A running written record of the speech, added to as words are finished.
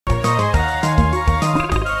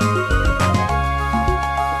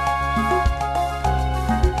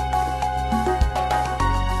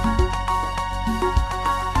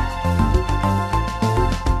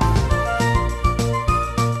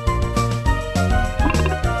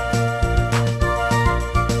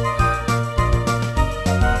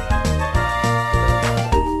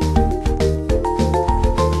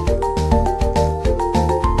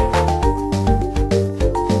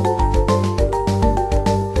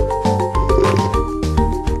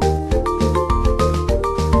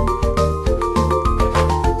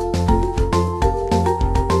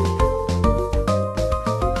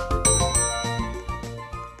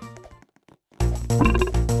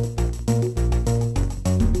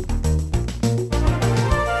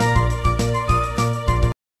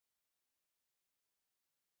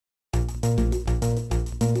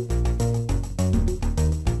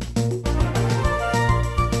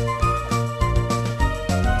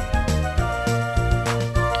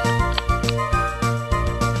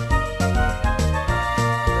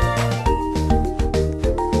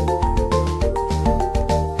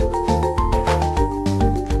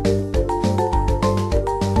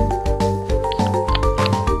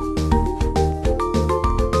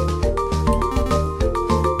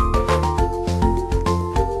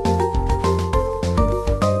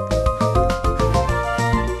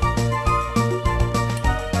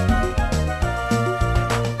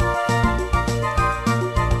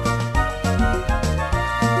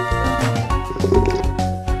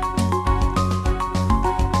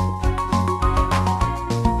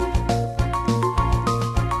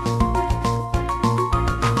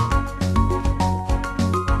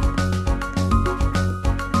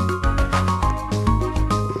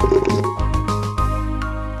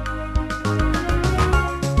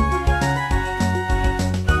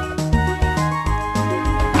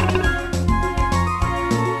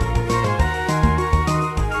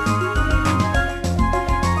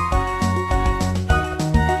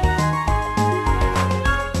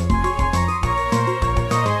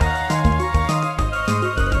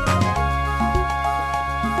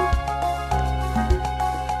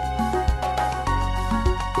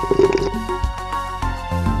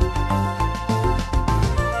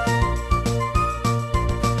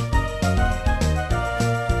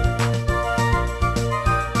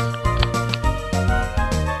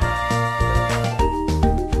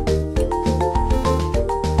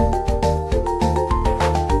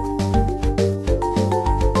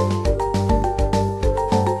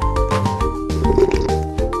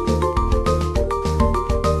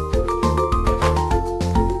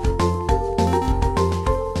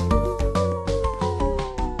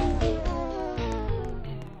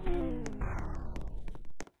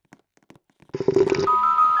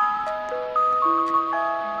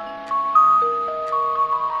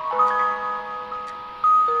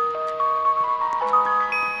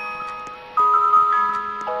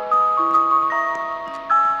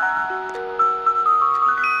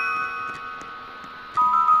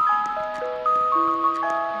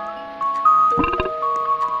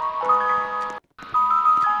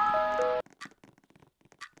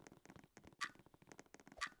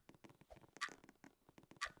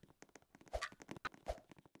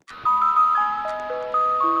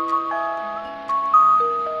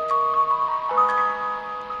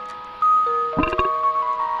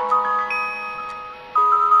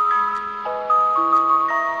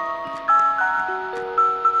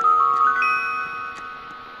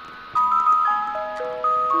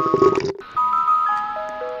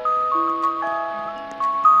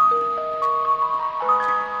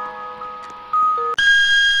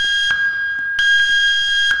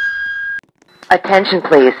Attention,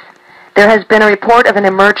 please. There has been a report of an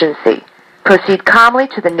emergency. Proceed calmly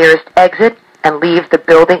to the nearest exit and leave the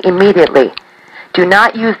building immediately. Do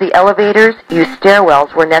not use the elevators. Use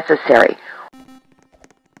stairwells where necessary.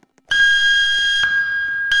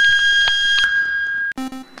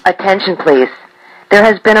 Attention, please. There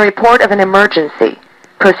has been a report of an emergency.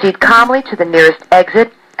 Proceed calmly to the nearest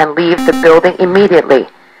exit and leave the building immediately.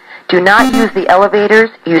 Do not use the elevators.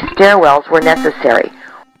 Use stairwells where necessary.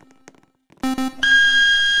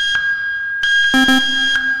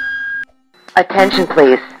 Attention,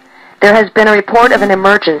 please. There has been a report of an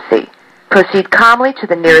emergency. Proceed calmly to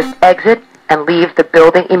the nearest exit and leave the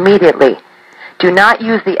building immediately. Do not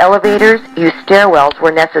use the elevators. Use stairwells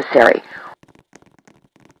where necessary.